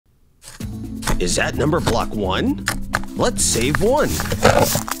Is that number block 1? Let's save 1.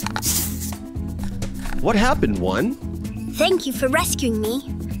 What happened, 1? Thank you for rescuing me.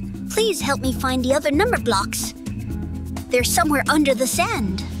 Please help me find the other number blocks. They're somewhere under the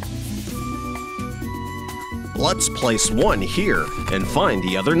sand. Let's place 1 here and find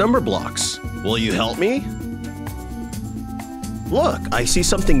the other number blocks. Will you help me? Look, I see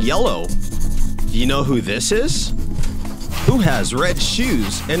something yellow. Do you know who this is? Who has red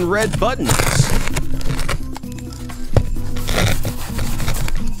shoes and red buttons?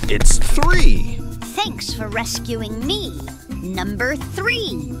 It's 3. Thanks for rescuing me. Number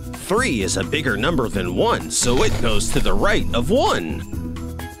 3. 3 is a bigger number than 1, so it goes to the right of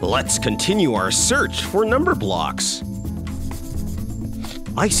 1. Let's continue our search for number blocks.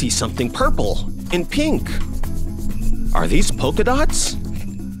 I see something purple and pink. Are these polka dots?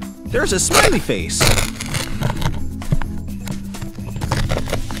 There's a smiley face.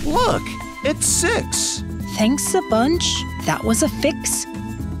 Look, it's 6. Thanks a bunch. That was a fix.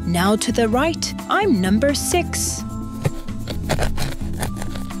 Now to the right. I'm number 6.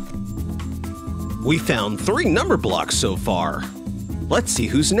 We found 3 number blocks so far. Let's see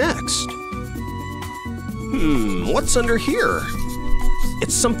who's next. What's under here?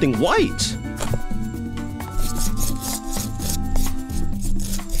 It's something white.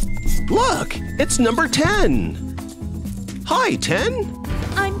 Look, it's number 10. Hi, 10.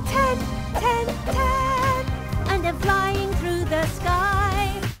 I'm 10, 10, 10, and I'm flying through the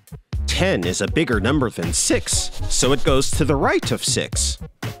sky. 10 is a bigger number than 6, so it goes to the right of 6.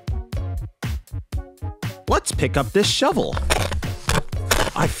 Let's pick up this shovel.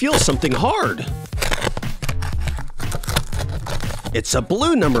 I feel something hard. It's a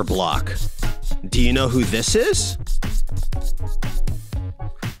blue number block. Do you know who this is?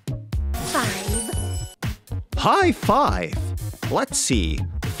 5. Hi, 5. Let's see.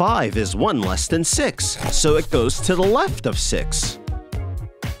 5 is 1 less than 6, so it goes to the left of 6.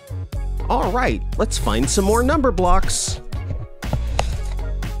 All right, let's find some more number blocks.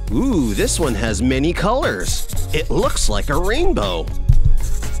 Ooh, this one has many colors. It looks like a rainbow.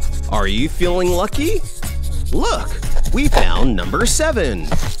 Are you feeling lucky? Look, we found number 7.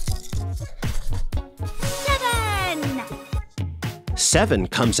 7. 7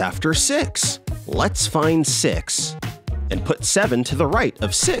 comes after 6. Let's find 6 and put 7 to the right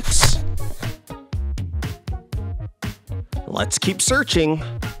of 6. Let's keep searching.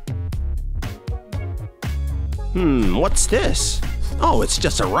 What's this? Oh, it's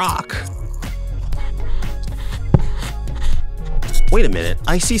just a rock. Wait a minute,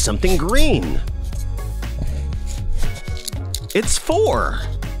 I see something green. It's 4.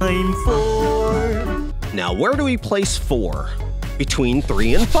 I'm 4. Now, where do we place 4? Between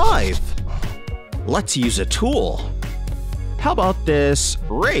 3 and 5. Let's use a tool. How about this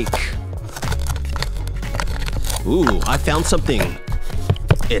rake? Ooh, I found something.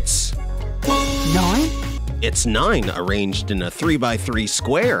 It's 9. It's 9 arranged in a 3x3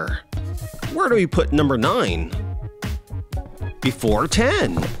 square. Where do we put number 9? Before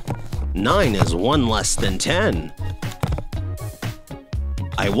 10. 9 is 1 less than 10.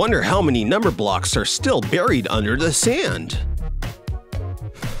 I wonder how many number blocks are still buried under the sand.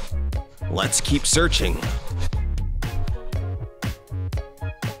 Let's keep searching.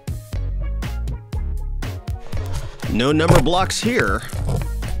 No number blocks here.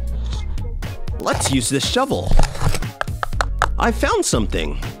 Let's use this shovel. I found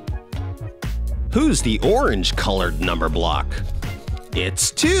something. Who's the orange-colored number block? It's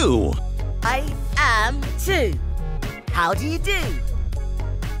 2. I am 2. How do you do?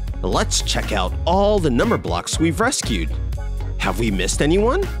 Let's check out all the number blocks we've rescued. Have we missed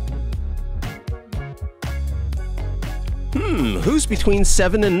anyone? Who's between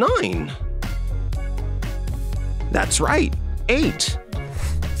 7 and 9? That's right, 8.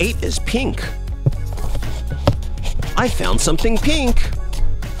 8 is pink. I found something pink.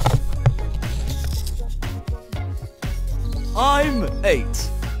 I'm 8.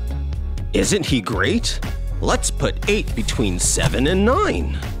 Isn't he great? Let's put 8 between 7 and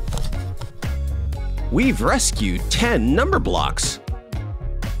 9. We've rescued 10 number blocks.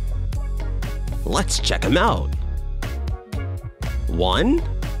 Let's check them out. 1,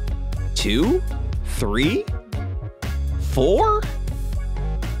 2, 3, 4,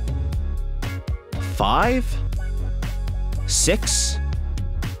 5, 6,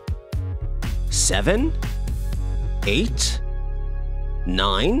 7, 8,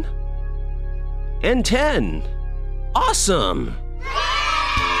 9, and 10. Awesome!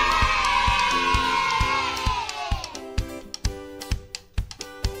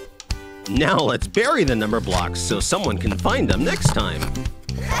 Now let's bury the number blocks so someone can find them next time.